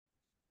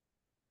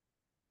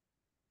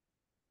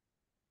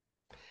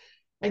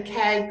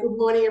Okay, good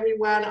morning,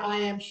 everyone. I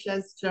am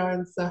Shaz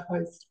Jones, the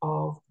host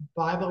of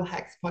Bible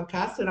Hacks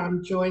Podcast, and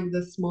I'm joined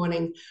this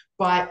morning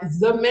by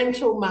the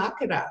mental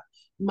marketer,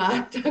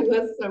 Mark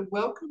Douglas. So,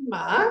 welcome,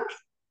 Mark.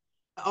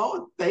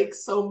 Oh,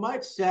 thanks so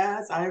much,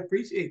 Shaz. I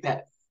appreciate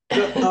that.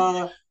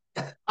 The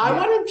I yeah.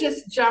 want to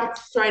just jump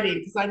straight in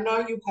because I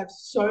know you have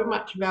so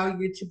much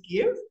value to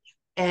give,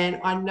 and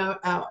I know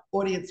our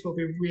audience will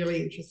be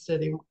really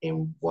interested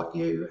in what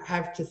you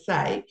have to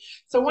say.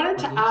 So I wanted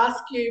to Mhm.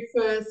 ask you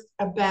first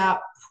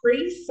about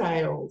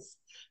pre-sales.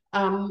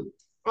 Um,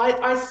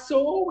 I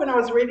saw when I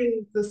was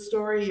reading the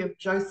story of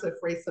Joseph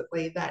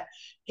recently that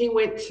he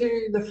went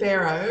to the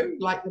Pharaoh,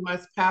 like the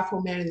most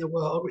powerful man in the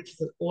world, which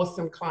is an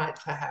awesome client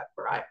to have,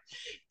 right?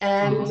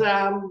 And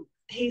Mhm.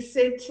 he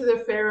said to the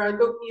Pharaoh,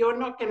 look, you're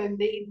not going to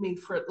need me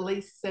for at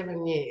least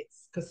 7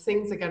 years because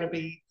things are going to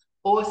be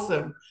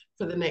awesome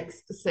for the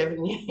next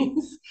 7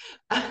 years.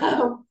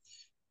 um,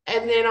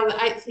 and then on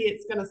the eighth year,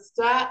 it's going to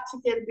start to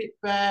get a bit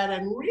bad.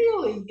 And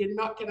really, you're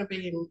not going to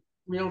be in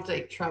real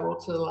deep trouble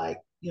to like,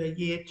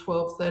 year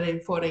 12, 13,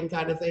 14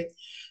 kind of thing.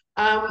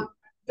 Um,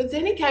 but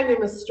then he gave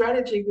him a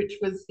strategy, which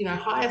was,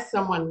 hire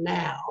someone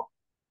now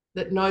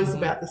that knows Mhm.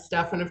 about the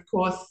stuff. And of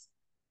course,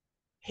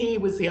 he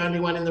was the only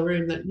one in the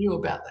room that knew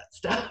about that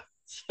stuff.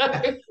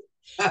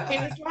 So he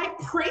was like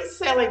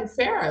pre-selling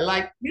Pharaoh,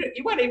 like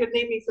you won't even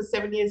need me for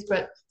 7 years,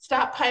 but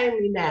start paying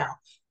me now.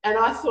 And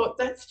I thought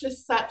that's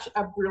just such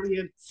a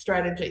brilliant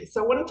strategy.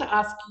 So I wanted to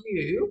ask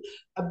you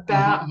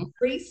about Mhm.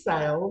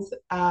 pre-sales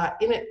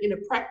in a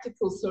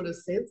practical sort of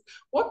sense.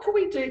 What can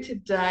we do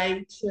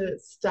today to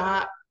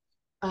start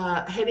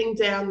heading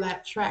down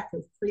that track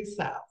of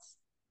pre-sales?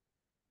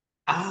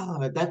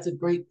 That's a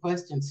great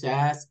question,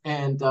 Shaz.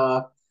 And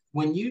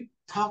when you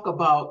talk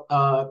about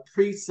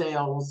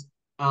pre-sales,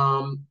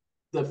 um,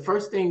 the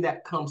first thing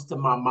that comes to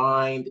my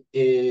mind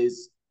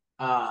is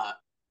uh,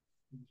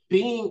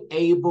 being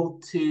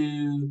able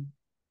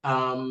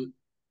um,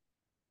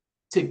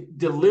 to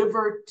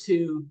deliver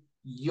to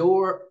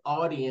your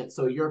audience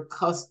or your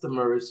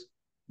customers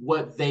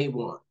what they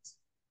want.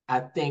 I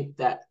think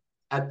that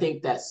I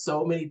think that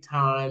so many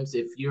times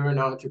if you're an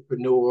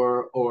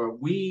entrepreneur or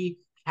we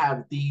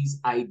have these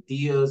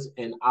ideas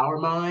in our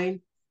mind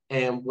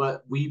and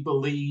what we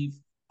believe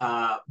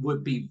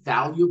would be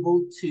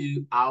valuable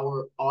to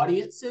our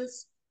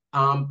audiences,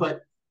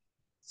 but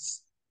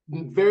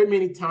very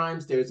many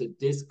times there's a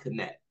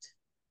disconnect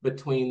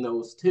between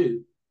those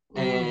two.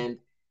 Mm,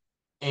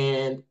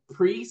 And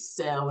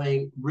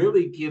pre-selling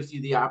really gives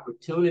you the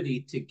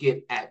opportunity to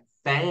get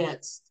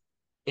advanced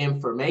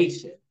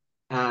information.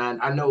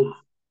 And I know,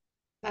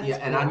 yeah,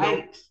 that's and I know,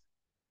 great.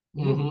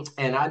 Mm.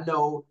 and I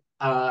know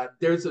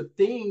there's a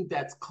thing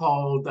that's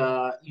called,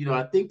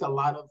 I think a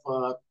lot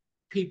of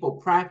people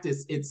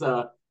practice. It's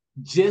a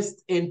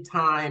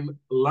just-in-time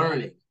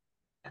learning.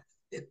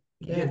 Have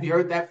Yeah. you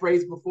heard that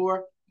phrase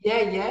before?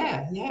 Yeah,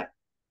 yeah, yeah.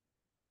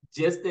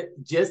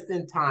 Just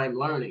in time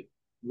learning,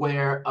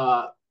 where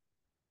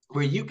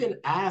you can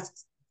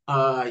ask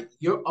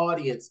your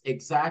audience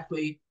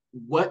exactly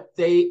what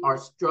they are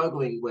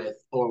struggling with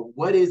or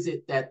what is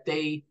it that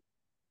they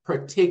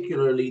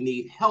particularly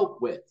need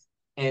help with.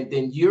 And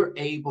then you're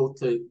able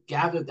to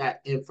gather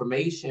that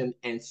information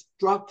and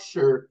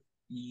structure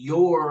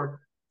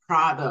your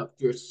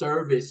product, your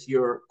service,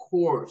 your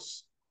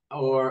course,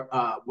 or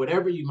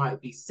whatever you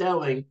might be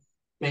selling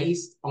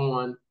based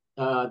on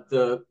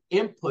the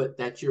input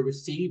that you're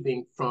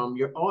receiving from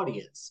your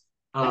audience.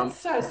 That's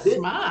so This,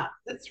 smart.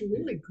 That's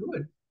really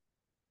good.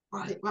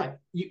 right, right.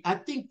 I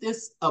think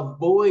this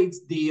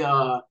avoids the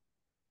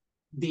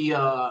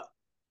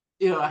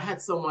I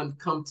had someone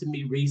come to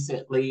me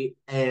recently,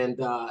 and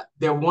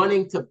they're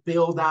wanting to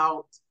build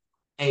out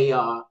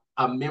a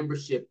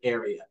membership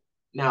area.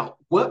 Now,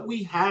 what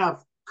we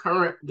have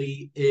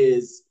currently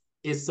is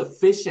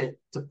sufficient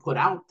to put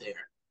out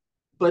there,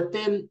 but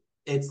then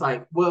it's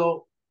like,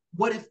 well,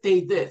 what if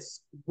they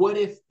this? What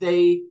if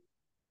they?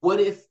 What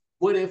if?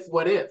 What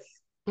if?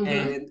 Mm-hmm.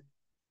 And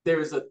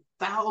there's a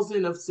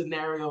thousand of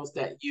scenarios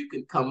that you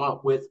can come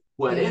up with.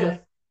 What if? Yeah.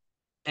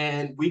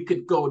 And we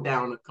could go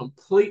down a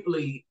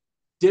completely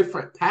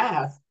different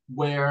path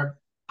where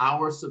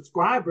our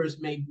subscribers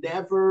may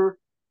never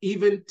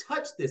even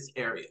touch this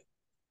area.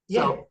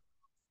 Yeah. So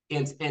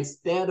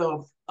instead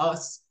of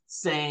us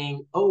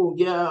saying, "Oh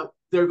yeah,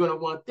 they're going to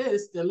want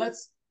this," then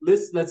let's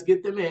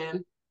get them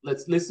in.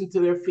 Let's listen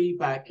to their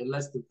feedback and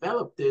let's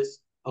develop this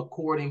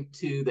according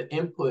to the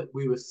input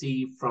we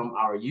receive from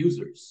our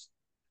users.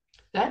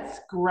 That's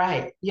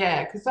great.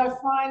 Yeah. Because I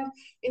find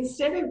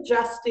instead of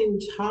just in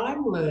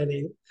time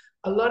learning,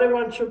 a lot of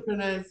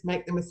entrepreneurs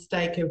make the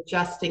mistake of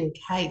just in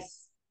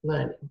case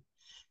learning.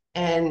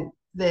 And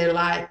they're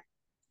like,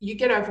 you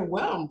get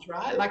overwhelmed,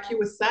 right? Like you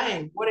were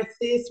saying, what if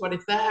this, what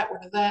if that,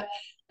 what if that?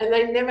 And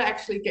they never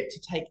actually get to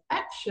take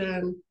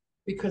action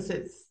because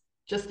it's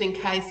just in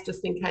case,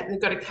 just in case.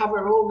 They've got to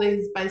cover all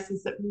these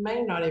bases that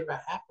may not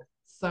ever happen.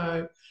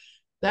 So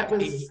that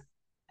was Ex-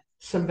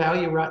 some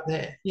value right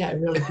there. Yeah,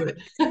 really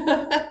good.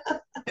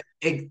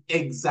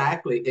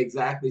 exactly,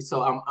 exactly.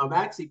 So I'm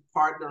actually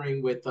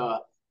partnering with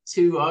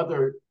two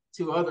other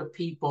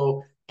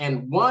people,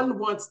 and one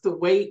wants to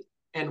wait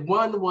and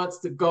one wants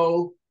to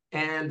go.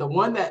 And the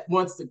one that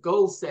wants to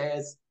go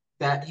says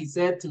that he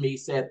said to me, he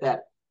said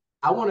that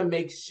I want to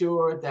make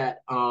sure that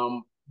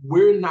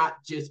we're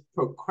not just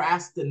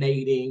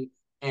procrastinating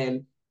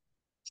and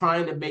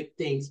trying to make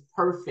things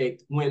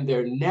perfect when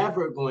they're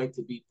never going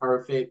to be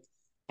perfect.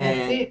 That's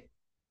And it.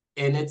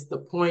 and it's the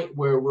point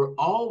where we're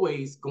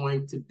always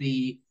going to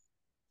be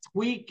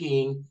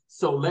tweaking.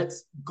 So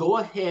let's go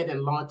ahead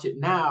and launch it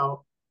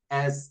now,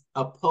 as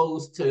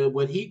opposed to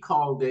what he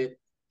called it.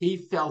 He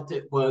felt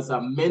it was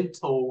a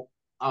mental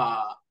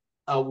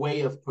a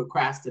way of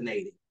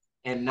procrastinating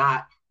and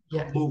not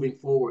Yeah. moving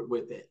forward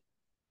with it.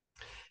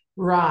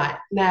 Right.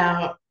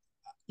 Now,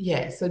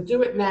 yeah, so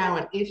do it now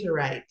and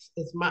iterate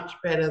is much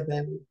better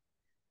than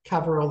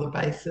cover all the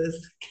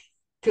bases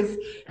because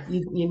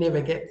you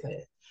never get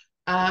there.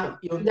 Now,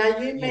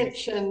 you Yes.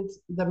 mentioned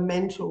the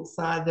mental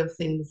side of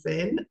things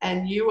then,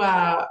 and you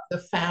are the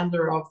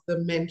founder of the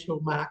Mental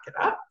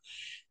Marketer.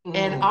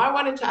 And Mm. I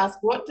wanted to ask,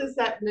 what does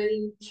that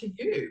mean to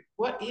you?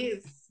 What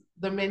is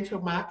the Mental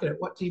Marketer?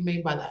 What do you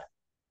mean by that?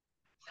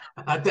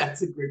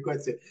 That's a great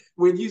question.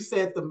 When you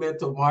said the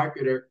mental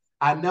marketer,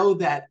 I know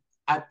that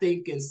I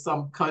think in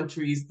some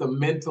countries the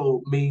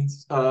mental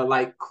means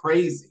like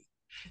crazy.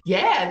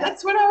 Yeah,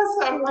 that's what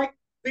I'm like,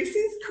 this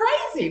is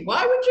crazy.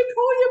 Why would you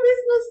call your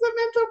business the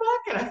Mental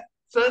Marketer?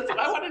 So that's what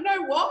I want to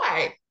know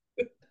why.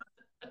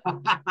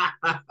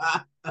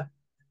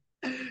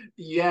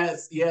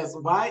 Yes, yes.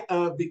 Why?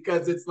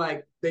 Because it's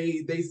like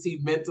they see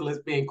mental as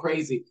being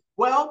crazy.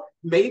 Well,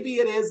 maybe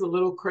it is a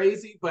little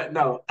crazy, but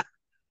no,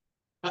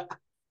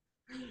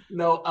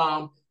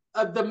 no.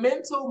 The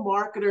mental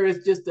marketer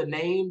is just a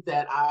name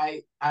that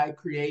I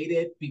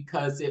created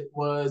because it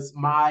was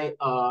my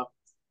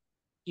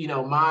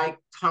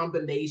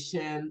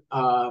combination.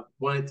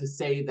 Wanted to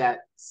say that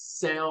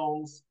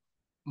sales,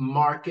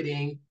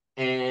 marketing,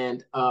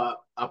 and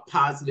a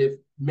positive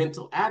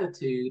mental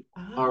attitude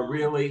are Ah,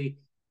 really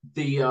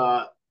the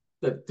uh,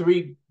 the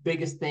three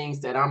biggest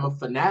things that I'm a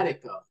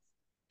fanatic of.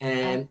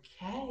 And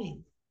okay.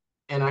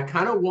 and I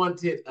kind of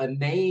wanted a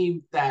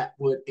name that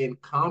would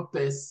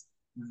encompass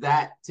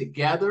that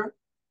together.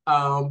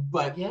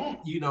 But Yeah.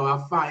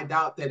 I find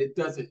out that it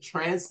doesn't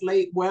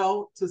translate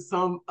well to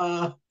some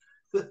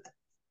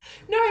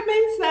No, it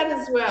means that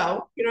as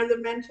well, the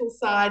mental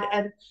side.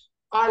 And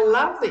I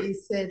love that you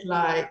said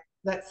like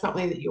that's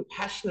something that you're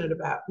passionate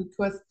about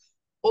because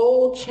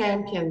all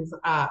champions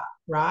are,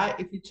 right?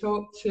 If you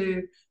talk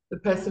to the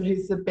person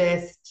who's the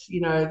best,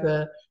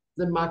 the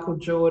Michael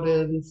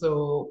Jordans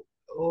or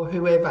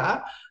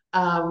whoever,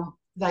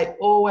 they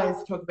always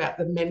talk about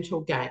the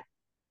mental game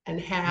and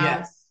how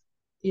yes.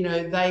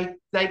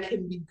 they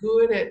can be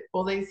good at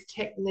all these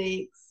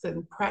techniques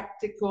and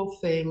practical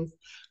things,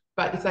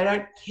 but if they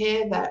don't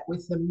pair that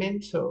with the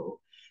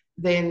mental,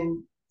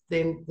 then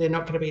they're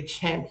not going to be a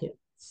champion.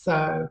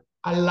 So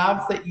I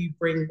love that you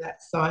bring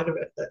that side of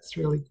it. That's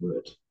really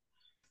good.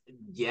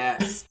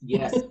 Yes,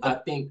 yes. I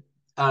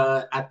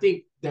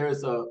think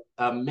there's a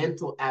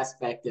mental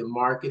aspect in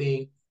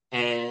marketing,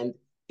 and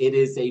it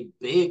is a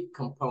big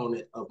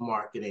component of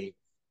marketing.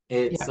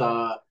 It's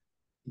Yeah.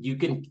 you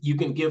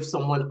can give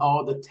someone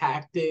all the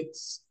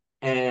tactics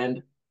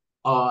and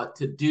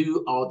to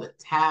do all the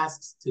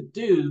tasks to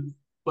do,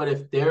 but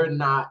if they're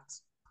not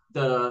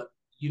the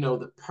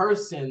the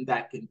person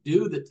that can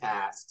do the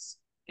tasks,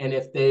 and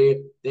if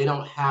they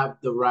don't have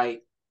the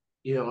right,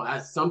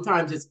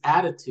 sometimes it's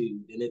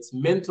attitude and it's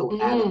mental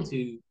Mm,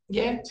 attitude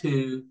yeah.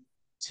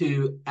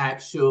 to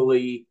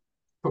actually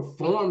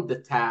perform the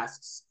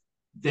tasks,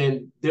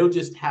 then they'll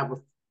just have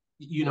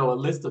a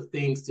list of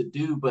things to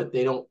do, but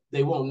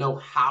they won't know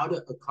how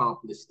to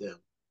accomplish them.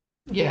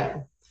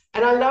 Yeah.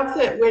 And I love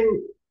that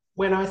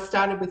when I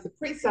started with the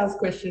pre-sales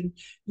question,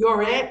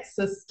 your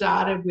answer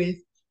started with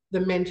the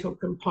mental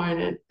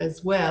component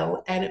as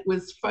well. And it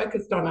was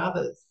focused on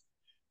others,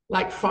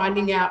 like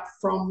finding out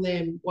from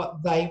them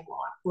what they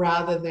want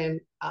rather than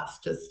us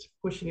just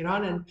pushing it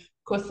on. And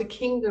of course, the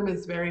kingdom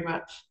is very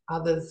much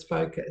others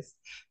focused.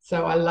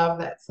 So I love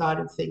that side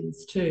of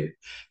things too.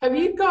 Have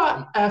you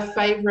got a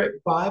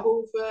favorite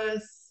Bible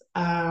verse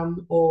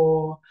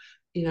or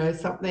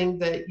something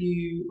that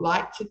you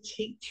like to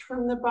teach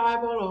from the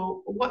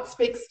Bible, or what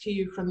speaks to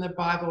you from the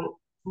Bible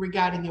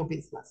regarding your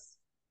business?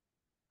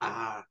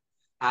 uh,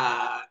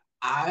 uh,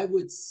 I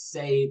would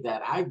say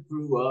that I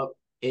grew up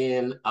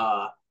in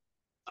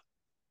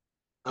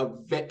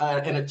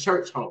in a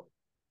church home.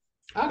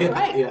 Oh, Yeah,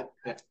 great.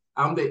 yeah.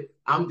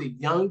 I'm the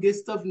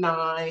youngest of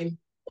nine,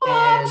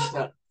 and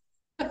What?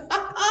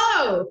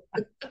 Oh,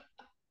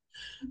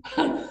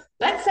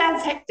 that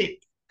sounds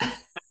hectic.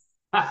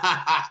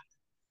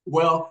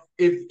 well,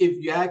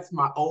 if you ask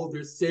my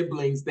older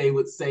siblings, they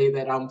would say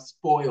that I'm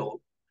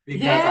spoiled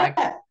because Yeah,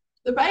 I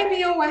the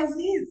baby always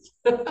is.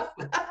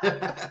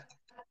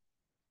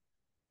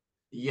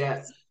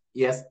 yes,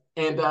 yes.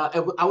 And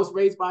I was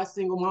raised by a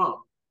single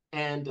mom.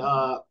 And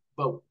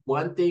but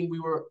one thing, we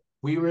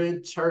were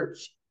in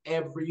church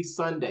every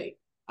Sunday.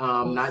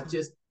 Not Awesome.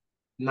 just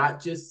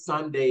not just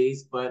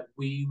Sundays, but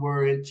we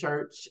were in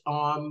church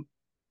on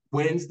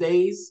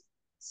Wednesdays,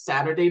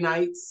 Saturday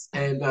nights,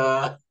 and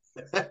The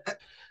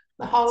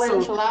whole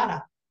so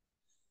enchilada.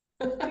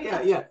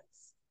 yeah, yeah.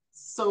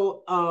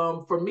 So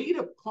for me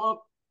to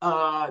pump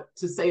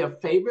to say a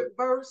favorite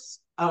verse,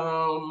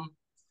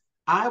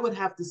 I would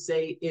have to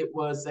say it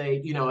was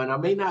and I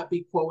may not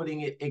be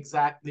quoting it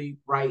exactly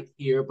right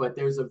here, but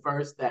there's a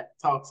verse that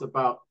talks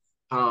about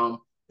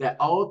that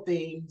all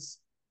things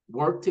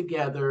work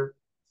together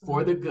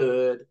for the Mm.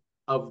 good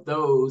of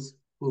those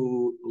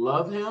who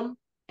love him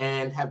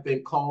and have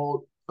been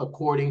called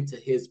according to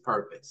his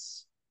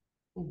purpose.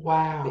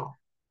 Wow.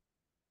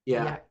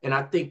 Yeah, Yeah. and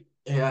I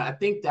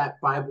think that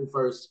Bible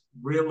verse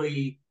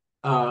really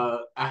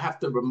I have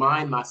to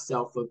remind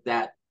myself of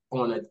that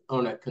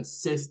on a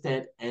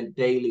consistent and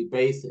daily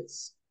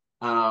basis.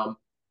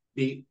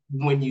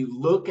 When you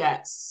look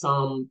at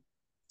some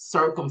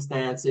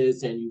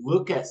circumstances and you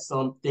look at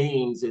some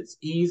things, it's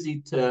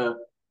easy to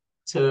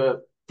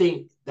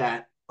think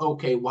that,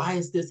 okay, why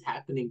is this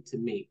happening to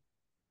me?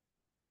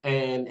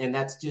 And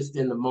that's just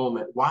in the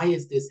moment. Why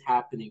is this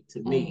happening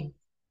to me?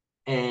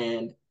 Mm.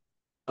 And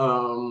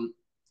um,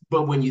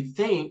 but when you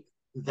think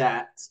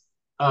that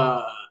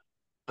uh,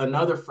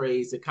 another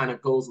phrase that kind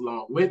of goes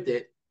along with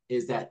it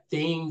is that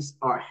things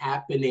are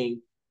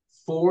happening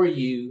for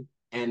you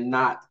and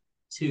not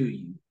to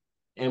you.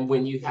 And Yes.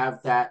 when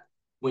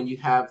you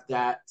have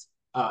that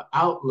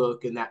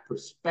outlook and that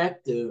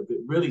perspective,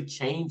 it really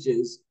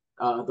changes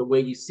the way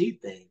you see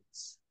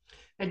things.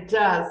 It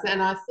does.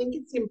 And I think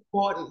it's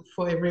important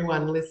for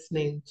everyone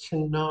listening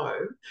to know,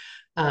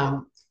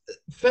 um,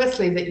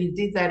 firstly, that you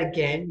did that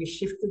again. You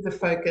shifted the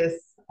focus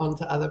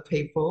onto other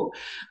people,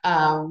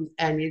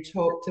 and you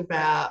talked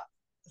about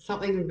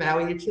something of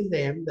value to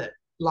them, that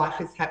life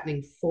is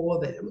happening for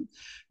them,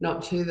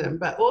 not to them.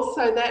 But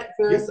also, that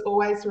Yeah. verse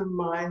always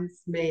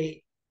reminds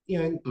me,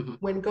 Mm-hmm.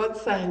 when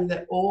God's saying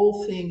that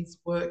all things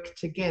work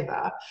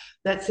together,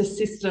 that's a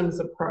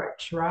systems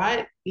approach,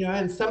 right?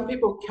 And some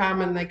people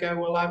come and they go,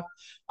 well,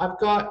 I've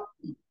got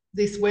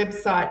this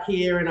website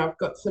here and I've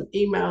got some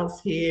emails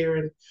here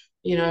and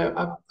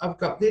I've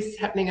got this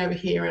happening over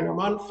here and I'm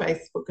on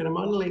Facebook and I'm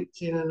on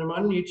LinkedIn and I'm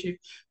on YouTube,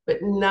 but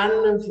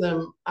none of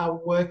them are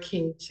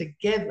working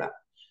together.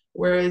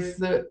 Whereas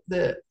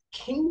the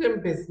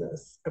kingdom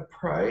business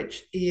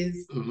approach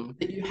is Mm-hmm.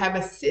 that you have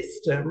a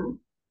system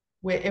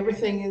where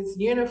everything is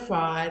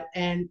unified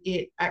and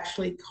it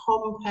actually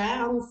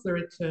compounds the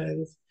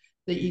returns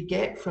that you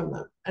get from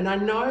them. And I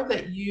know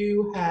that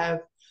you have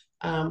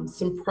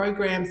some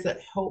programs that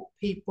help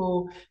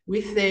people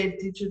with their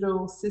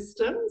digital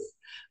systems.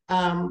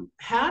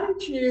 How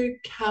did you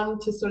come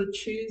to sort of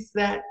choose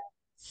that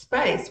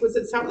space? Was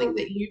it something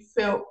that you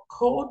felt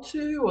called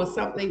to, or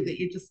something that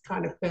you just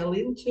kind of fell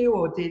into,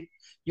 or did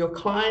your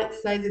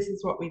clients say this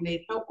is what we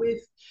need help with?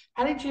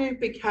 How did you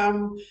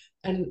become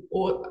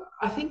or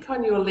I think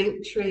on your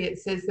link tree it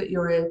says that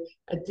you're a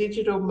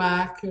digital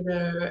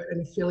marketer,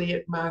 an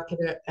affiliate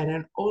marketer, and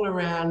an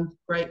all-around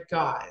great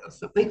guy or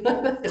something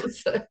like that.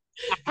 So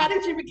how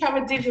did you become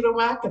a digital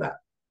marketer?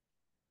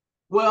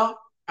 Well,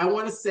 I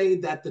want to say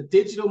that the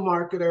digital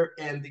marketer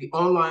and the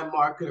online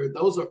marketer,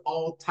 those are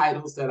all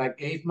titles that I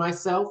gave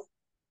myself.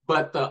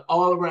 But the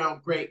all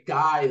around great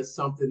guy is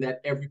something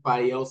that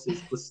everybody else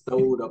has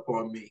bestowed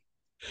upon me.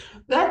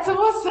 That's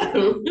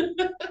awesome.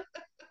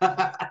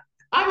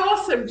 I'm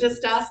awesome.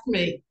 Just ask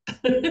me.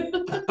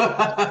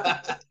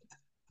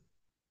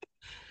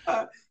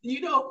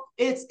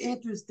 It's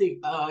interesting,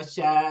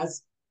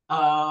 Shaz,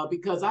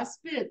 because I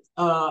spent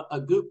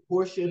a good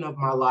portion of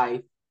my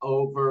life,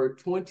 over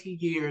 20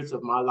 years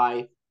of my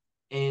life,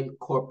 in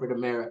corporate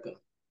America.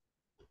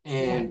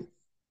 Yeah.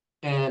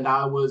 And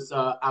I was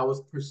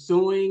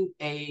pursuing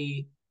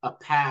a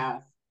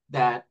path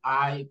that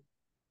after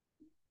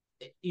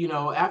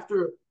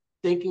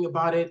thinking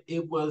about it,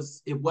 it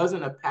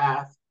wasn't a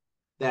path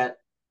that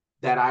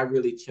I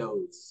really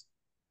chose.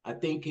 I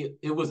think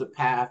it was a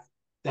path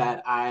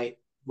that I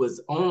was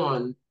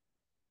on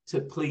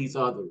to please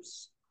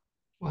others.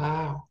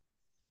 Wow.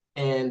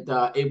 And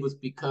it was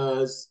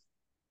because,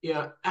 you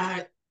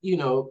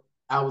know,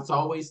 I was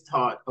always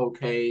taught,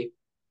 okay,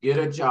 get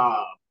a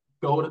job,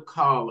 go to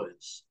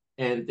college,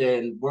 and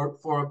then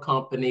work for a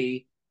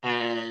company.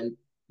 And,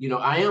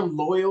 I am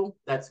loyal.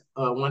 That's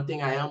one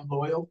thing, I am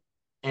loyal.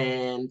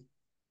 And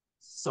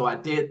so I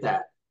did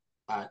that.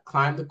 I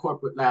climbed the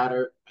corporate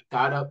ladder. I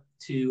got up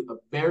to a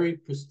very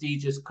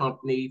prestigious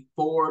company,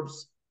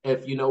 Forbes.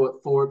 If you know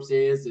what Forbes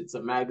is, it's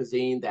a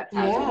magazine that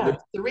has a Yeah.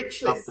 list The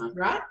rich of list, the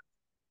right?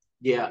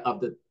 yeah of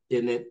the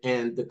in it,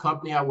 and the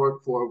company I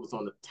worked for was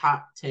on the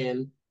top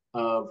 10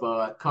 of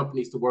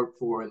companies to work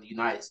for in the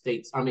United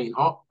States. I mean,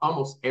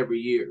 almost every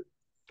year.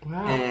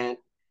 Wow. And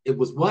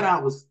it's what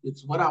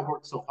I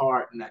worked so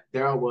hard, and that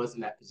there I was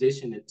in that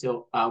position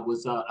until I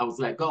was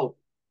let go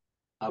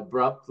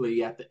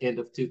abruptly at the end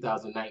of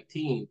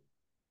 2019.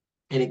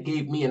 And it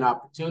gave me an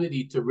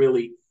opportunity to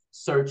really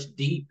search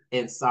deep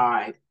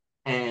inside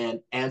and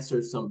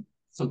answer some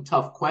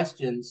tough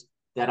questions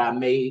that I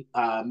may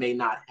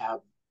not have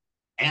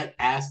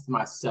asked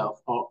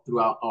myself all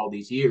throughout all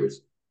these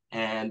years.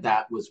 And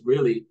that was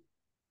really,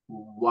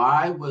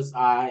 why was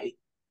I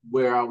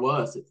where I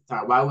was at the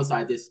time? Why was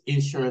I this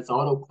insurance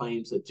auto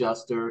claims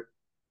adjuster?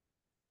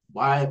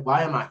 Why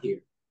am I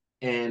here?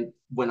 And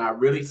when I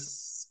really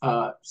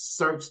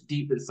searched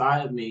deep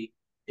inside of me,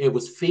 it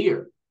was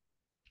fear.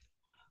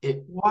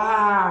 It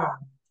Wow.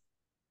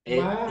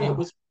 it Wow.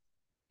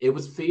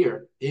 was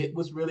fear. It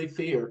was really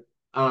fear.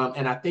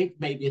 And I think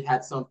maybe it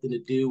had something to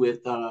do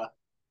with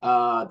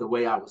the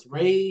way I was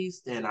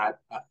raised, and I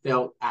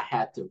felt I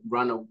had to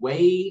run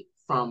away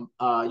from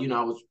I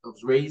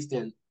was raised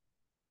in,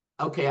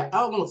 okay,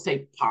 I won't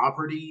say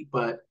poverty,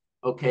 but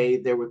okay,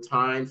 there were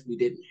times we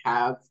didn't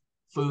have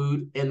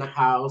food in the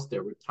house.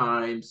 There were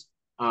times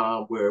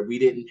where we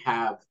didn't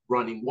have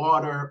running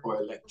water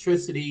or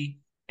electricity.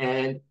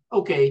 And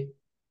okay,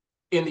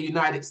 in the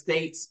United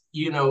States,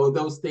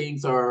 those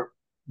things are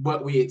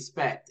what we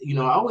expect.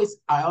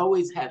 I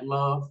always had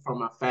love from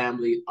my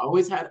family,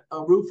 always had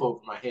a roof over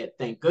my head,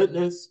 thank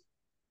goodness.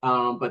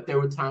 But there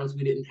were times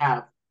we didn't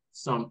have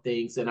some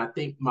things. And I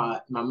think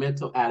my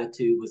mental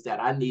attitude was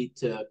that I need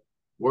to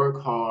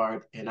work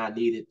hard and I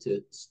needed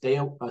to stay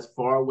as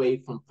far away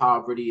from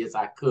poverty as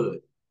I could.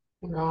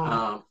 Right.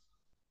 Um,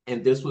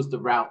 and this was the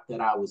route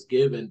that I was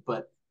given.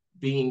 But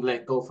being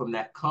let go from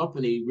that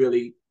company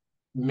really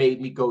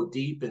made me go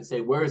deep and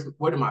say, where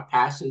do my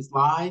passions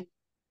lie?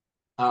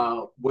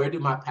 Where do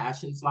my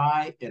passions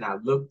lie? And I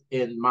looked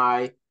in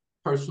my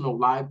personal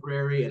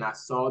library and I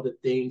saw the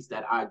things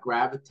that I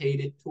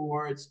gravitated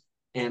towards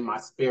in my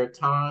spare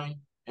time.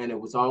 And it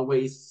was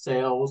always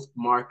sales,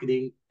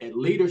 marketing, and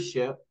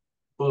leadership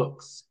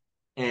books.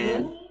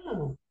 And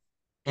Mm.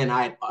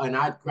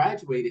 I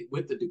graduated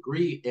with a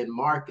degree in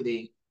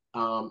marketing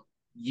um,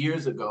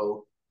 years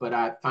ago, but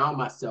I found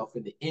myself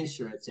in the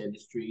insurance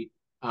industry.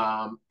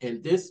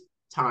 And this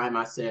time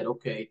I said,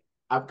 okay,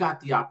 I've got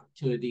the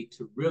opportunity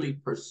to really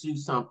pursue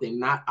something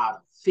not out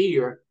of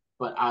fear,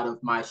 but out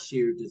of my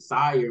sheer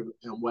desire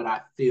and what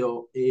I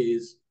feel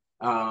is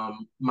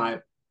my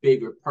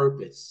bigger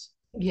purpose.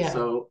 Yeah.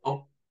 So,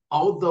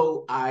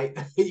 although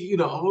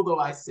although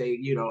I say,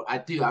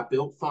 I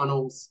build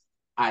funnels,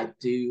 I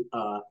do,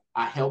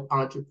 I help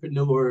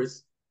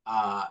entrepreneurs,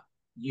 uh,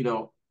 you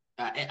know,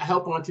 I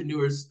help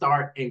entrepreneurs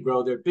start and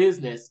grow their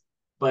business.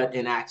 But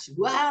in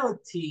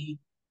actuality,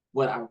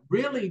 what I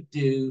really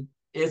do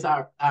is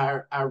I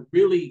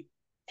really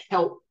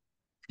help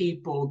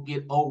people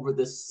get over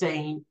the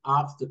same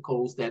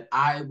obstacles that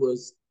I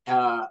was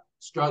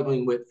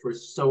struggling with for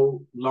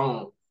so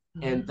long,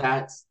 and Mm.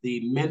 that's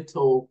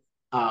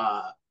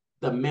uh,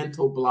 the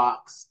mental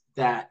blocks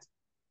that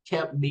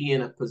kept me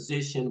in a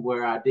position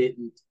where I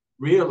didn't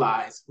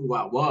realize who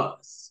I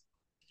was.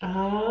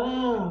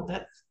 Oh,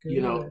 that's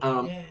You know, good.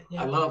 um, Yeah,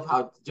 I yeah. love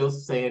how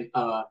Joseph's saying,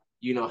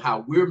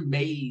 how we're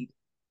made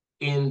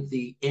in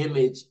the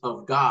image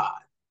of God,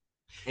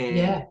 and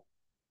Yeah.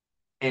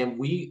 and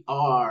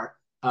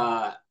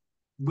uh,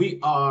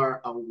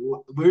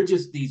 we're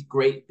just these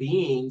great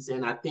beings,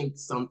 and I think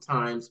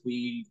sometimes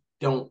we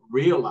don't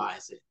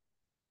realize it.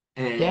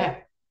 And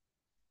Yeah.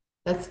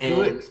 That's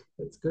good. and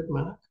That's good,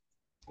 Mark.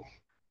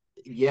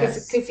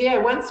 yes, Because yeah,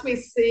 once we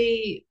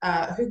see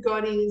who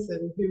God is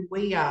and who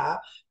we are,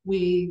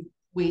 we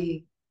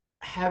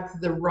have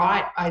the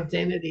right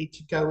identity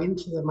to go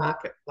into the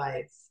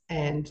marketplace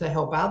and to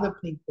help other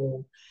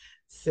people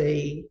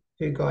see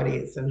who God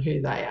is and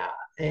who they are.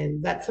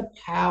 And that's a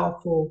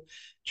powerful,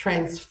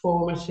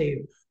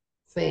 transformative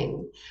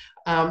thing.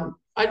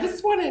 I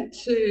just wanted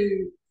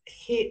to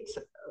hit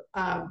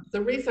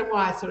the reason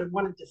why I sort of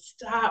wanted to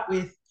start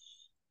with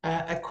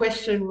a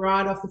question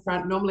right off the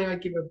front. Normally, I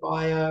give a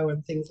bio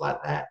and things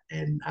like that,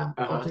 and I'll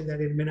uh-huh, do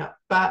that in a minute.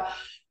 But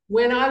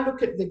when I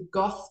look at the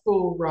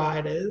gospel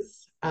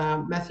writers,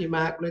 Matthew,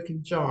 Mark, Luke,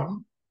 and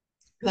John,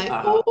 they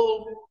uh-huh,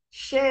 all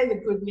share the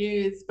good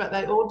news, but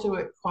they all do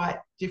it quite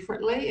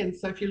differently. And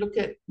so, if you look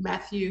at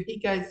Matthew, he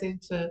goes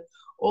into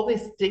all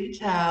this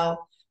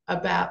detail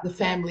about the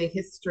family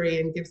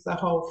history and gives the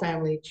whole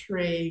family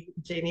tree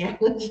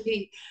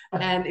genealogy.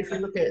 And if you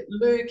look at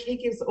Luke, he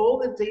gives all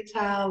the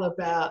detail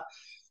about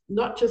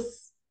not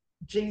just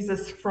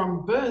Jesus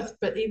from birth,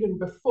 but even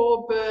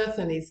before birth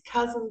and his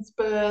cousin's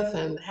birth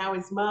and how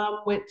his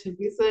mom went to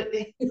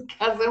visit his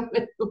cousin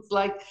when he was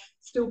like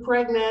still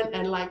pregnant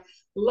and like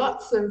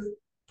lots of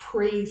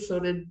pre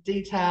sort of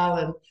detail.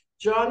 And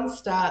John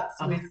starts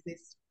uh-huh, with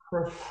this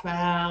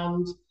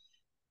profound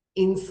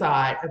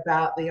insight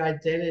about the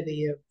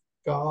identity of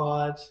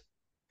God,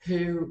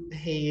 who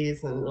he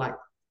is, and like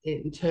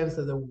in terms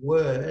of the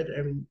word,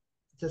 and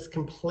just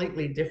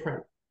completely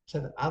different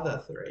to the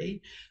other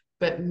three.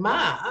 But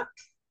Mark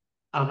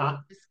uh-huh.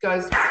 just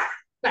goes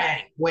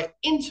bang, we're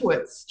into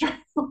it straight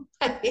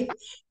away.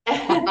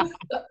 And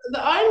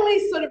the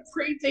only sort of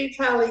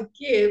pre-detail he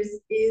gives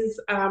is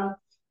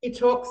he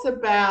talks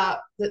about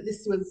that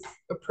this was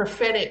a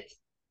prophetic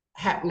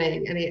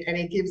happening, and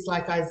he gives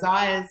like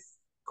Isaiah's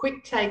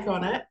quick take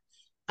on it.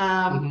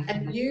 And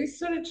Mm-hmm. you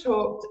sort of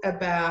talked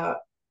about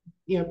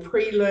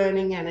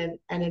pre-learning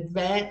and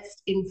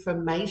advanced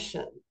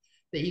information.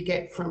 that you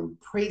get from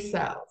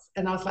pre-sales.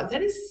 And I was like,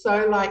 that is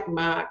so like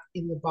Mark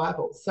in the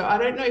Bible. So I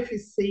don't know if you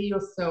see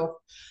yourself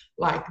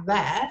like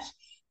that.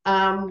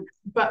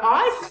 But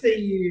I see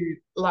you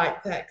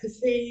like that because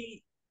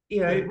he,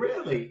 you know,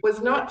 Really?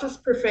 was not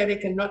just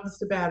prophetic and not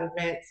just about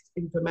advanced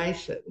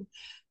information.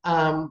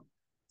 Um,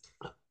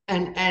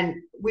 and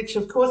which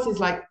of course is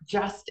like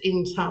just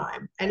in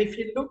time. And if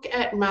you look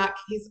at Mark,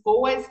 he's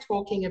always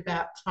talking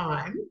about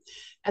time.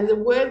 And the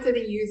word that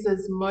he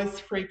uses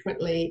most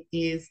frequently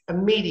is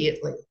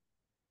immediately.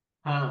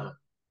 Huh.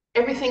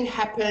 Everything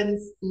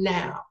happens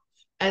now.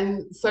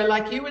 And so,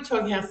 like you were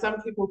talking, how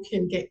some people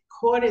can get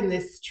caught in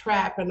this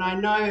trap. And I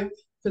know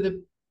for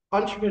the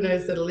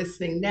entrepreneurs that are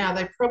listening now,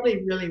 they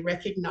probably really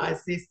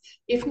recognize this,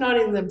 if not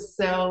in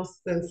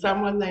themselves, then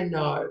someone they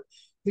know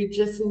who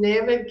just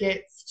never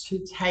gets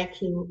to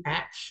taking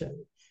action.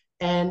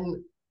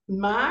 And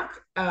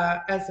Mark,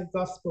 as a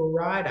gospel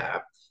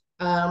writer,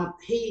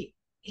 he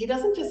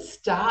doesn't just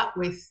start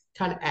with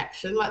kind of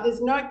action. Like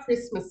there's no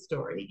Christmas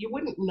story. You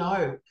wouldn't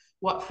know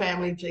what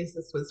family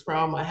Jesus was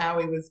from or how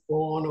he was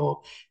born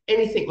or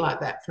anything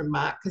like that from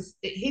Mark, because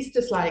he's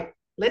just like,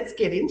 let's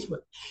get into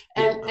it.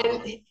 And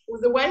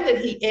the way that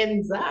he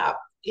ends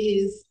up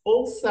is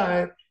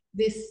also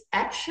this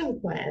action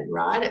plan,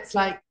 right? It's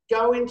like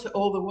go into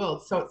all the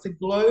world. So it's a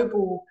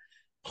global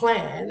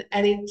plan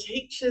and he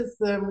teaches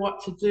them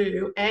what to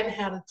do and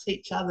how to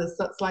teach others.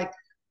 So it's like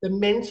the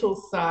mental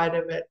side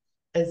of it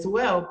as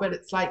well, but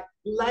it's like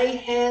lay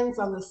hands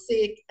on the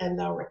sick and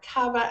they'll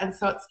recover. And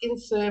so it's in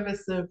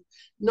service of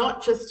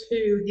not just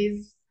who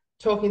he's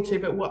talking to,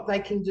 but what they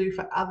can do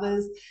for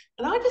others.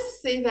 And I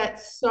just see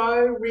that so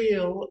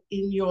real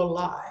in your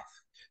life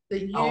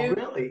that Oh, you,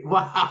 really?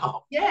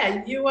 Wow.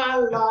 yeah, you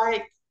are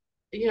like,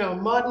 you know,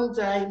 modern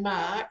day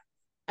Mark.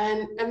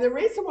 And the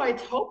reason why I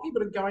told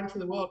people to go into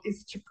the world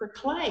is to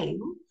proclaim,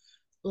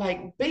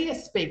 like be a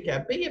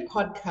speaker, be a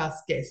podcast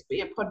guest,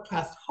 be a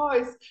podcast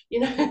host,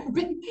 you know,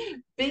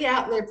 be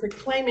out there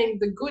proclaiming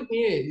the good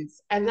news.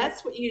 And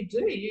that's what you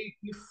do.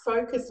 You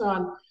focus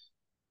on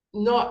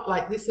not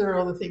like this are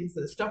all the things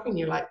that are stopping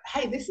you. Like,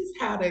 hey, this is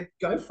how to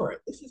go for it.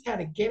 This is how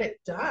to get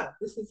it done.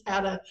 This is how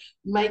to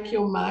make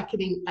your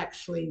marketing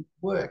actually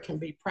work and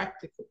be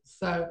practical.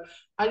 So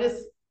I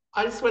just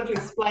I just want to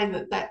explain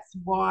that that's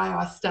why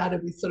I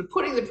started with sort of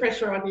putting the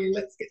pressure on you.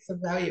 Let's get some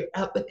value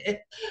out there.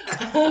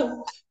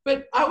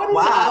 But I wanted to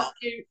ask Wow.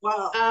 you,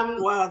 Wow.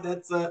 um, Wow.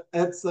 That's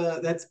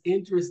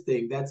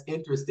interesting. That's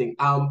interesting.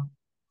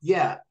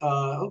 Yeah,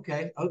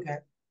 okay, okay.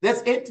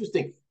 That's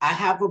interesting. I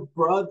have a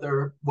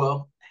brother,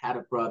 well, had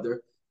a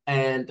brother,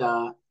 and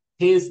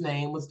his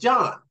name was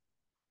John.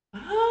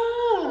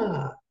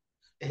 ah,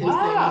 His name was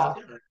wow.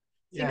 John. So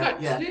you Yeah,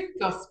 got yeah. two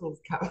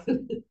gospels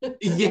covered.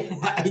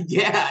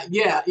 Yeah,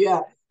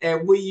 yeah.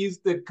 And we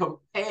used to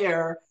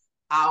compare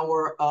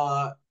our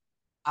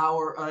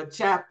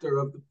chapter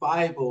of the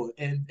Bible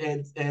and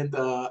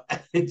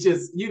it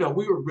just, we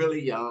were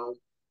really young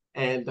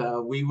and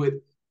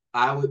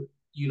I would,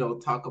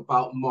 talk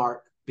about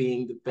Mark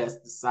being the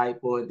best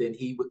disciple and then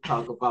he would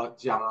talk about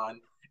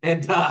John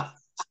and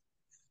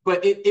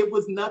but it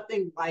was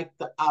nothing like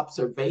the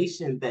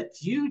observation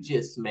that you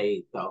just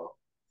made though.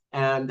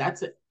 And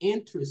that's an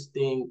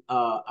interesting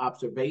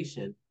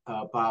observation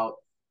about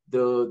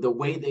the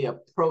way they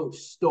approach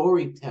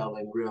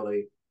storytelling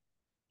really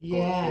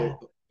or Yeah,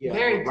 yeah, or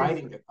very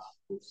writing different. the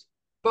gospels.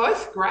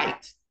 Both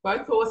great,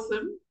 both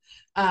awesome,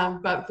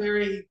 but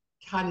very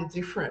kind of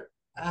different.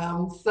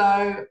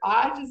 So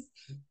I just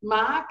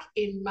Mark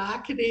in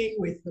marketing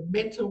with the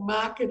mental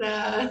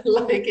marketer,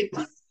 like it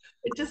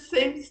just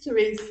seems to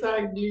me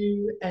so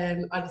new,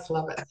 and I just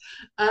love it.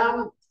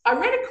 I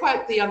read a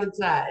quote the other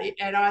day,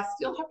 and I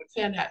still haven't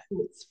found out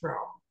who it's from,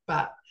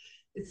 but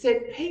it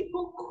said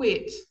people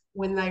quit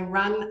when they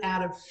run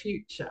out of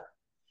future.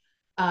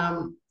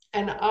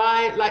 And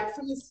I like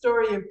from the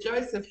story of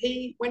Joseph,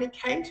 when he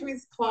came to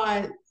his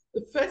client,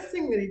 the first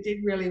thing that he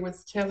did really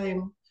was tell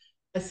him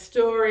a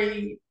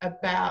story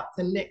about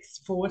the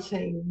next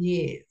 14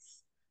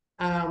 years.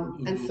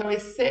 And Mhm. so he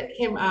set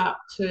him up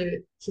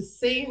to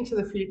see into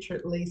the future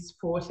at least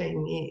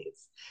 14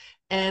 years.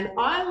 And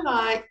I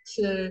like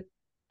to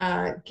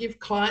give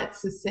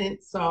clients a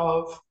sense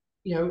of,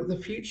 you know, the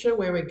future,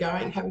 where we're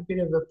going, have a bit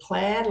of a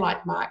plan,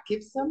 like Mark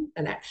gives them,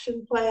 an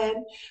action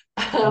plan.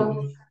 Um,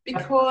 Mhm.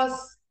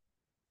 because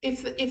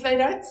if they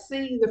don't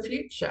see the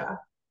future,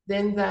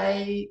 then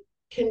they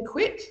can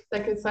quit.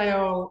 They can say,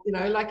 oh, you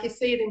know, like you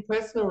see it in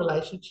personal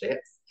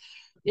relationships.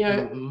 You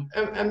know,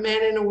 Mhm. a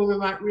man and a woman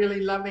might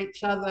really love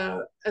each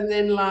other, and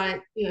then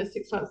like, you know,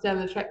 6 months down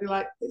the track, they're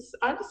like, this,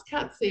 I just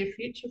can't see a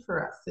future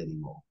for us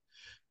anymore.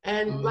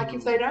 And like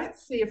if they Mm. don't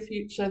see a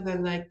future,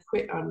 then they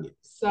quit on you.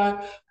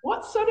 So,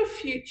 what sort of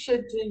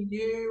future do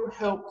you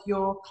help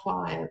your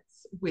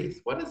clients with?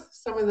 What is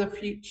some of the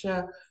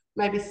future,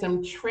 maybe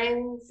some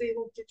trends in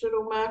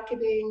digital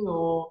marketing,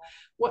 or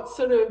what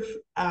sort of,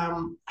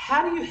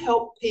 how do you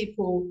help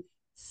people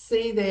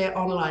see their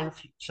online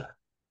future?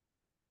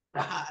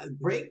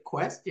 Great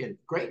question.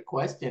 Great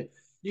question.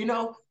 You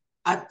know,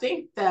 I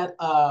think that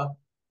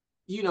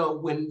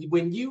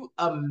when you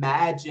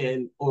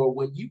imagine or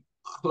when you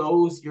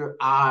close your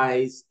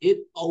eyes, it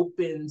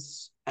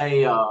opens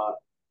a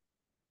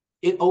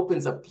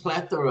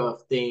plethora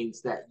of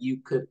things that you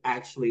could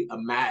actually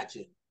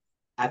imagine.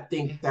 I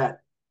think Yes.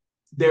 that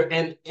there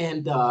and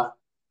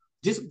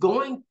just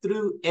going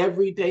through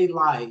everyday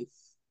life,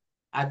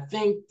 I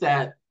think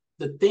that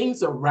the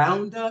things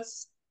around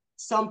us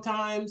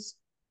sometimes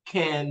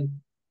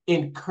can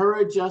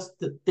encourage us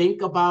to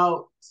think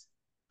about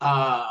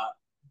uh,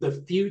 the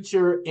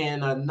future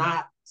in a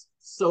not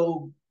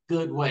so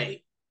good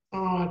way.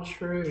 Oh,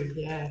 true.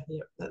 Yeah,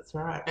 yep, that's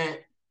right. And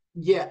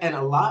yeah, and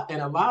a lot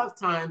of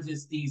times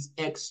it's these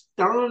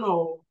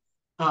external.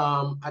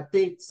 I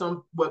think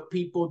some what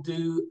people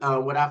do,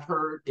 what I've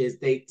heard is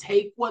they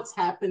take what's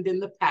happened in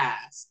the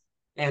past,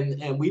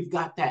 and we've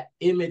got that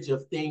image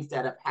of things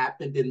that have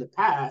happened in the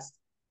past,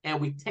 and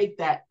we take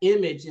that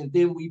image and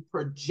then we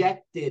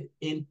project it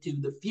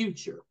into the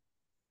future.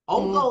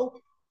 Mm,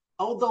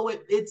 Although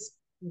it's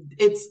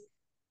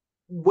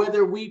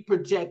whether we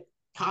project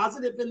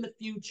positive in the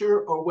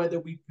future or whether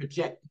we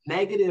project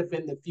negative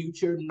in the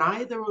future,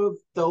 neither of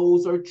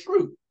those are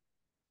true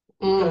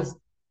mm. because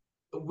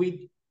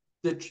we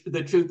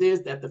the truth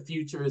is that the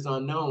future is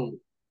unknown.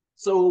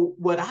 So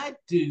what I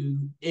do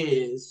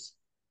is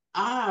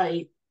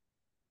I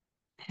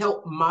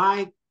help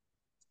my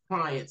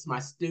clients, my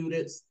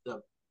students,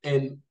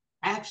 and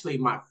actually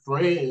my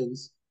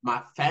friends,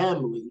 my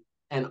family,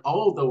 and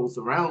all those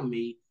around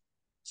me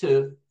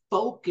to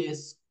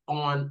focus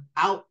on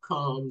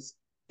outcomes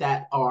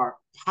that are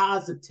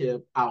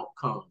positive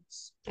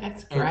outcomes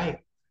That's and great.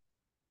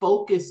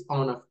 focus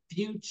on a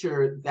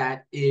future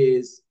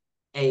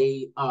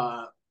a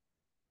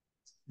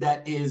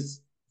that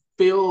is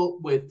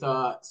filled with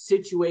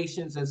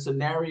situations and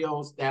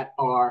scenarios that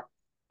are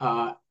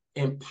uh,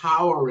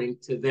 empowering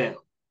to them.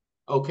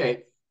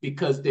 Okay,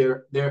 because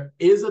there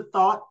is a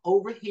thought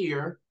over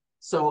here.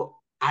 So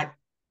I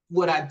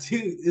what I do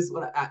is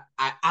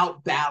I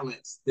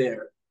outbalance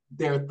their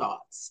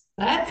thoughts.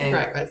 That's a And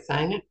great way of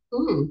saying it.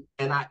 Mm,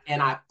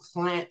 I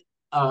plant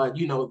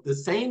the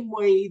same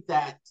way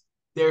that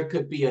there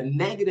could be a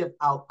negative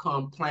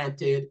outcome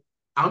planted,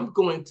 I'm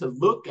going to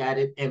look at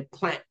it and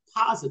plant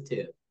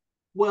positive.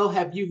 Well,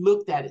 have you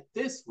looked at it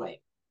this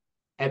way?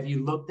 Have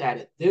you looked at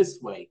it this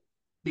way?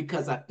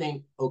 Because I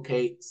think,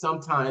 okay,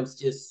 sometimes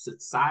just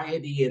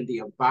society and the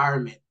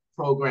environment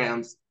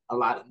programs a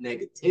lot of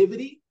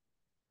negativity.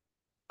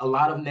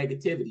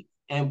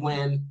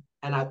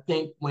 And I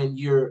think when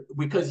you're,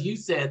 because you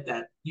said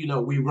that,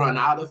 we run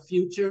out of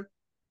future.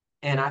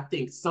 And I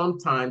think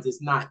sometimes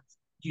it's not,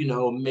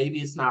 maybe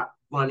it's not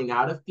running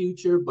out of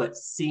future, but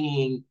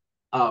seeing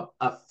a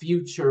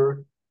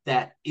future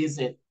that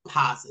isn't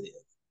positive,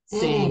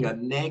 seeing a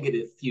mm.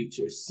 negative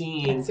future, That's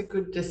seeing a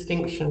good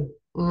distinction.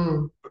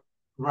 Mm,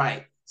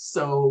 right.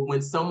 So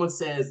when someone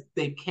says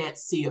they can't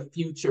see a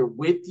future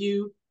with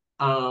you,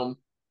 um,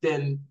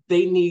 then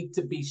they need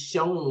to be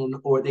shown,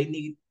 or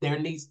there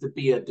needs to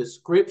be a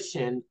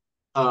description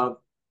of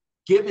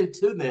given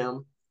to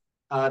them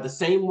the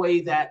same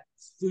way that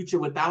future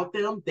without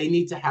them, they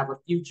need to have a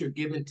future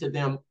given to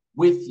them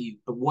with you,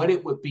 of what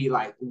it would be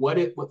like, what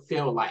it would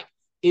feel like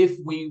if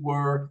we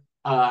were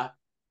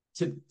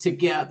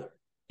together.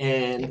 yeah.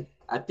 And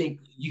I think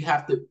you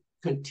have to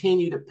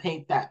continue to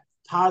paint that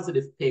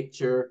positive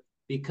picture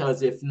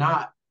because if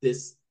not,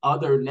 this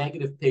other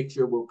negative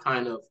picture will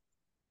kind of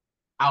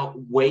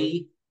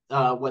outweigh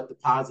what the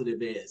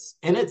positive is,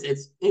 and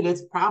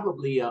it's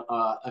probably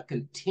a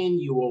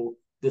continual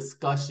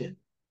discussion.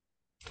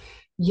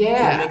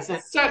 Does that make Yeah.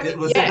 sense? So,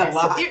 Was that a yeah. So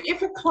lot?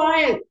 if a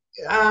client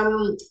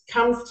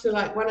comes to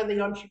like one of the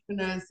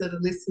entrepreneurs that are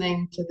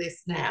listening to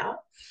this now,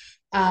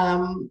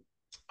 um,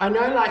 I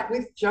know like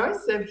with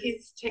Joseph,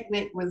 his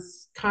technique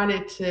was kind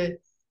of to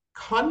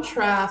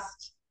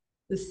contrast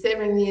the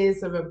 7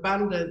 years of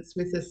abundance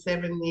with the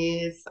 7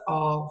 years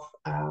of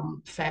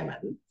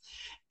famine.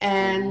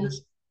 And Mm-hmm.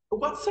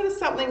 what's sort of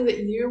something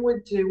that you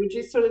would do? Would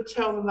you sort of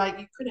tell them like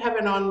you could have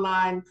an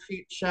online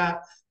future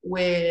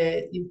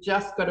where you've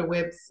just got a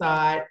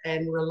website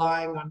and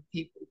relying on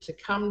people to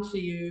come to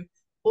you,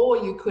 or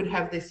you could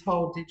have this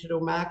whole digital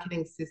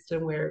marketing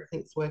system where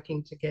everything's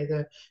working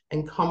together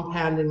and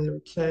compounding the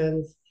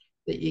returns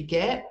that you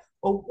get?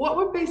 Or what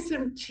would be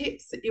some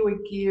tips that you would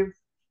give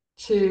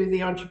to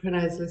the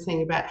entrepreneurs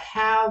listening about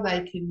how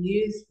they can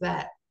use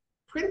that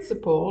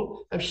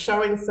principle of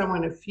showing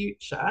someone a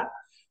future?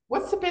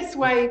 What's the best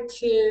way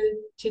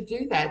to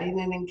do that in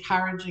an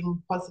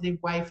encouraging, positive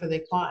way for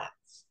their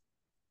clients?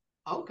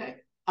 Okay.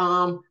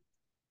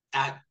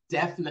 I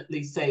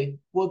definitely say,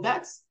 well,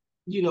 that's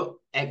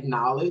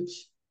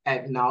acknowledge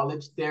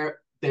acknowledge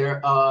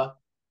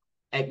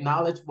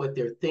what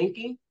they're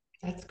thinking,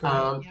 That's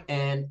great.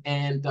 Yep.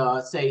 and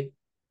say,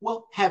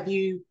 well, can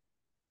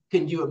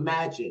you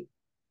imagine?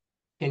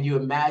 Can you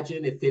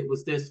imagine if it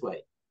was this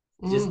way?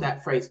 Just Mm,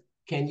 that phrase.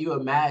 Can you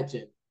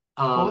imagine?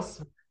 Um,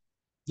 awesome.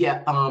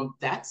 yeah,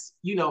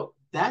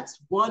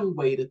 that's one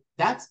way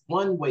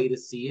to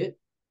see it.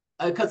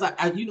 Because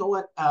I you know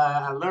what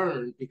I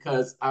learned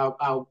because I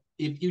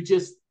if you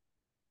just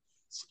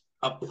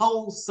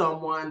oppose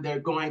someone, they're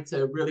going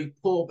to really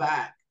pull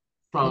back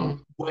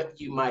from what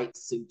you might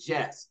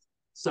suggest.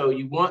 So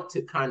you want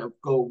to kind of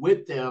go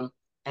with them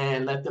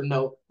and let them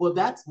know, well,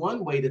 that's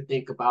one way to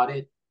think about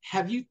it.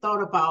 Have you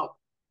thought about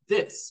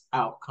this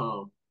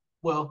outcome?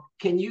 Well,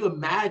 can you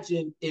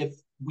imagine if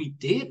we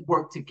did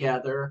work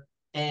together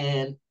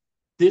and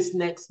this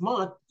next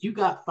month you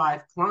got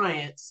 5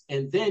 clients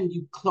and then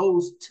you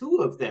closed 2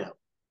 of them?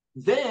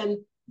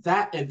 Then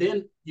and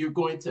then you're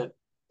going to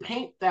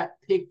paint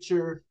that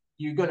picture.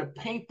 You're going to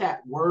paint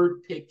that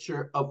word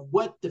picture of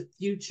what the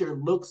future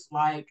looks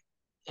like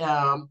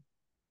um,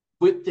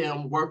 with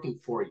them working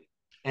for you.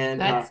 And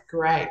That's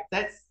great.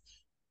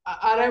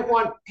 I don't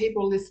want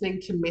people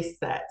listening to miss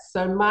that.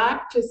 So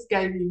Mark just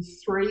gave you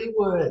 3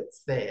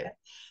 words there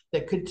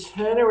that could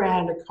turn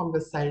around a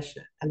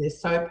conversation, and they're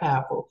so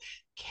powerful.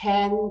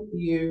 Can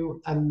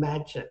you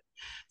imagine?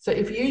 So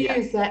if you yeah,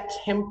 use that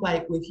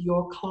template with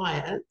your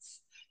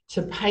clients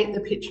to paint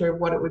the picture of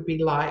what it would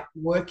be like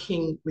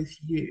working with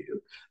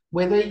you,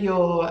 whether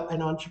you're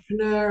an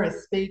entrepreneur, a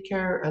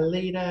speaker, a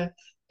leader,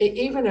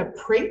 even a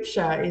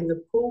preacher in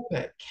the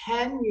pulpit,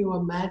 can you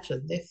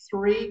imagine? They're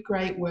 3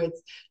 great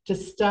words to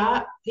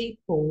start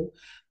people.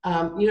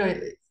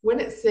 When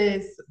it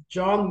says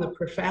John, the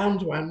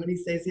profound one, when he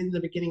says, "In the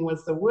beginning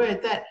was the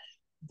Word,"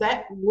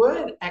 that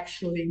word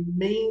actually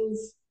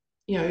means,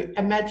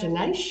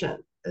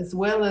 imagination as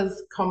well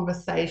as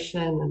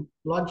conversation and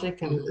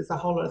logic, and there's a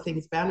whole lot of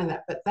things bound in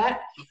that. But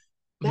that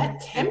and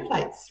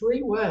template,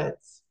 3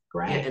 words, yeah,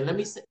 great. and let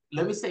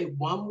me say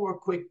one more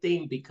quick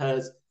thing,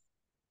 because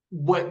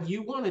what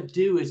you want to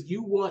do is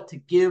you want to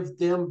give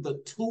them the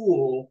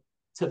tool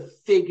to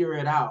figure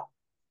it out.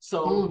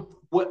 So Mm,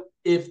 what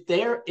if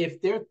they're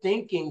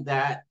thinking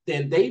that,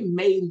 then they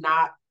may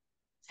not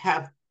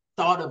have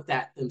thought of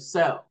that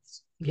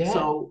themselves. yeah,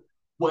 So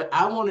what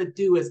I want to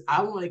do is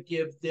I want to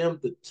give them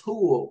the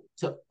tool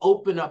to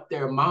open up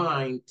their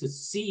mind to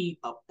see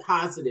a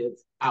positive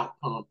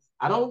outcome.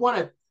 I don't want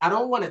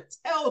to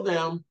tell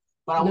them,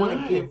 but no, I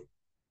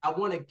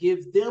want to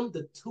give them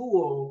the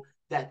tool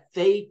that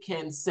they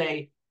can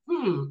say,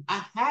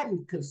 I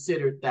hadn't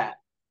considered that.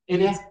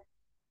 And yeah. it's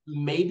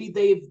maybe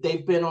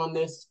they've been on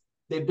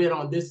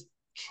this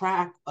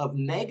track of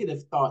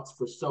negative thoughts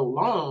for so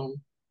long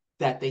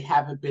that they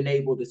haven't been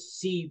able to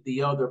see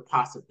the other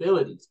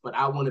possibilities. But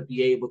I want to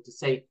be able to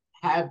say,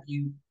 have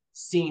you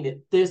seen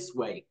it this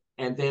way?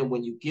 And then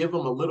when you give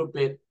them a little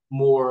bit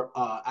more,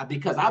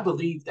 because I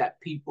believe that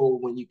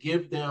people, when you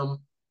give them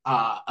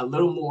a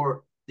little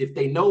more, if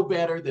they know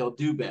better, they'll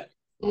do better.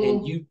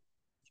 And Mm, you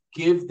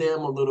give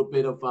them a little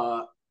bit of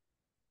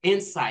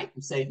insight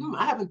and say,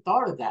 I haven't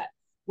thought of that.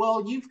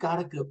 Well, you've got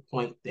a good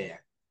point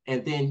there.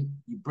 And then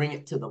you bring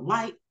it to the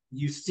light.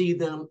 You see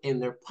them in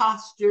their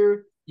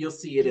posture. You'll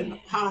see it in yeah.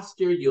 the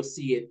posture. You'll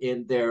see it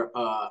in their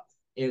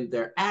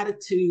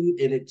attitude,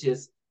 and it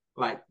just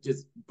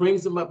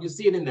brings them up. You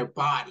see it in their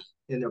body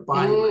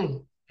language.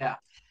 Mm. Yeah.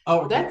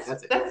 Oh, okay, That's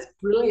that's it. that's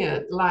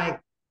brilliant.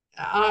 Like,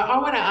 I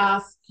want to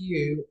ask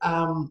you,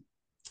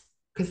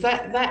 because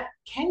that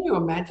can you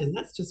imagine?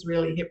 That's just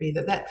really hit me.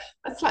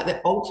 That's like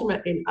the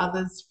ultimate in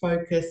others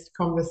focused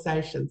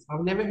conversations.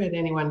 I've never heard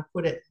anyone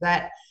put it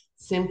that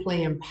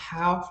simply and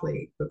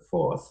powerfully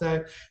before.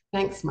 So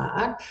thanks,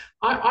 Mark.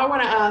 I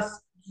want to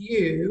ask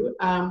you,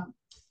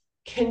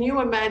 can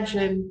you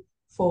imagine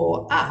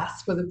for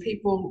us, for the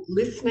people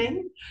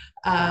listening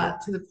Uh-huh.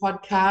 to the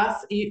podcast?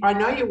 I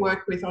know you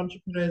work with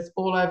entrepreneurs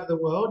all over the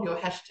world. You're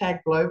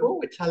hashtag global,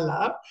 which I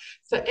love.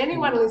 So,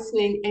 anyone Mhm.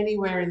 listening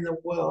anywhere in the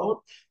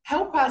world,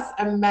 help us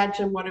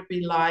imagine what it'd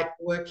be like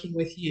working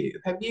with you.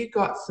 Have you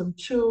got some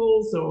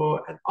tools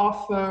or an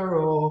offer,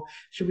 or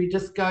should we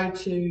just go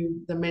to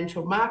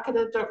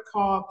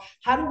thementalmarketer.com?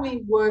 How do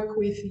we work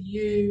with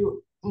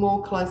you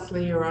more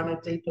closely or on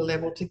a deeper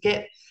level to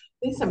get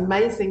these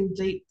amazing,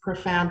 deep,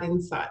 profound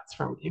insights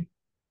from you?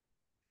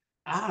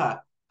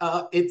 Ah,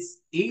 it's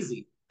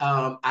easy.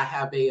 I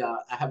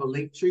have a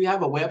link tree. I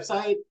have a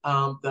website,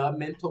 The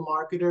Mental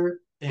Marketer.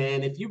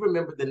 And if you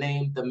remember the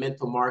name The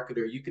Mental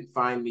Marketer, you can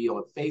find me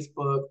on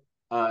Facebook,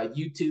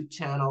 YouTube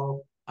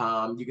channel.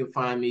 You can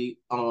find me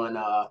on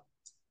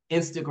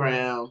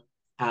Instagram,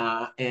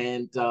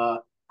 and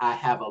I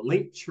have a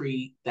link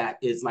tree that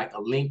is like a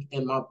link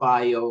in my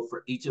bio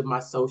for each of my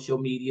social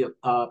media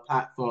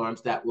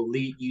platforms that will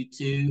lead you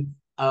to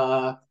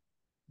uh,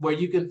 where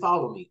you can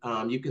follow me.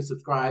 You can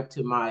subscribe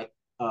to my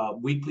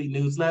weekly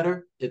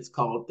newsletter. It's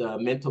called the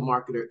Mental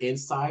Marketer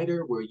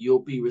Insider, where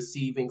you'll be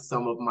receiving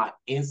some of my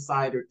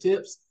insider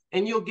tips,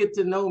 and you'll get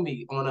to know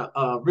me on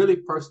a really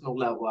personal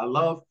level. I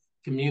love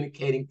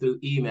communicating through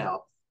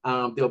email.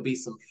 There'll be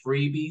some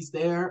freebies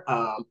there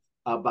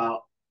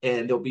about,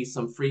 and there'll be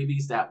some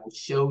freebies that will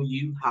show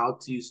you how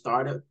to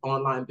start an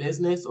online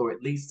business, or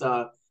at least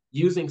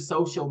using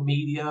social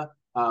media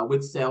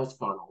with sales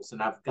funnels.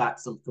 And I've got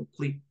some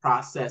complete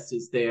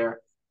processes there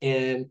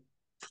in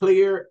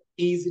clear,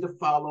 easy to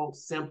follow,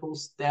 simple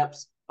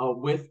steps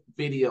with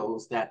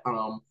videos that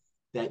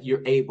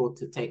you're able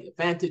to take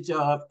advantage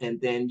of, and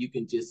then you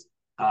can just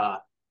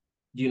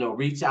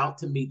reach out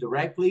to me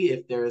directly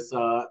if there's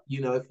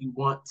if you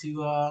want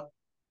to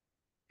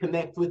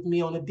connect with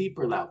me on a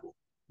deeper level,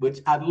 which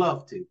I'd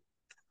love to.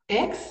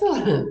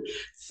 Excellent.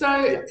 So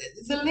Yeah.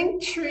 the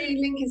Linktree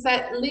link is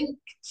at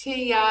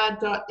linktr.ee,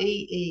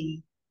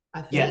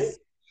 I think, Yes.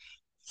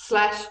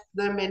 slash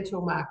the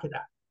mental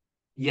marketer.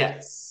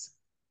 Yes.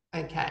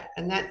 Okay.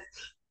 And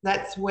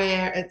that's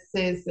where it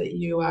says that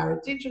you are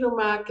a digital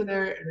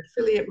marketer, an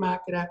affiliate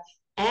marketer,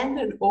 and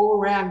an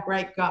all-round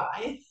great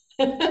guy.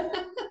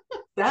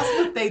 That's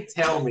what they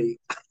tell me.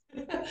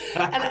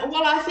 And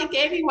well, I think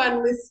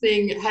anyone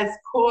listening has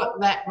caught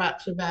that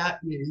much about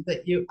you,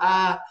 that you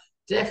are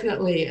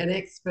definitely an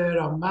expert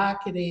on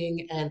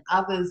marketing and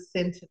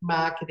others-centered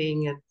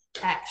marketing and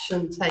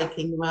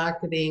action-taking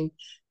marketing,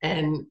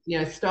 and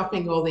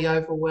stopping all the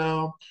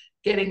overwhelm,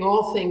 getting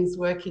all things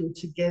working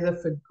together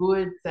for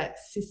good, that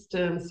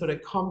system sort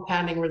of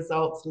compounding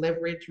results,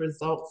 leverage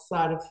results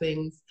side of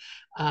things.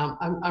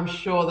 I'm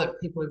sure that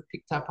people have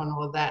picked up on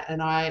all of that,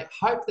 and I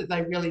hope that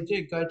they really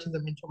do go to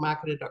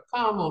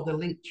thementalmarketer.com or the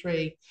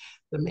Linktree,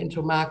 the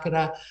Mental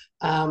Marketer,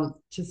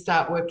 to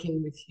start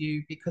working with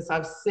you, because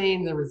I've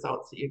seen the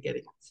results that you're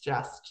getting. It's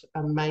just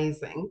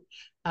amazing.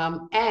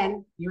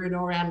 And you're an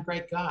all-round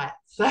great guy.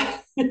 So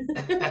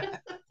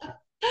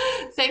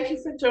thank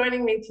you for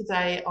joining me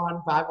today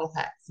on Bible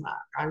Hacks, Mark.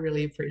 I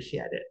really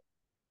appreciate it.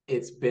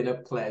 It's been a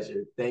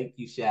pleasure. Thank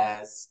you,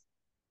 Shaz.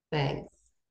 Thanks.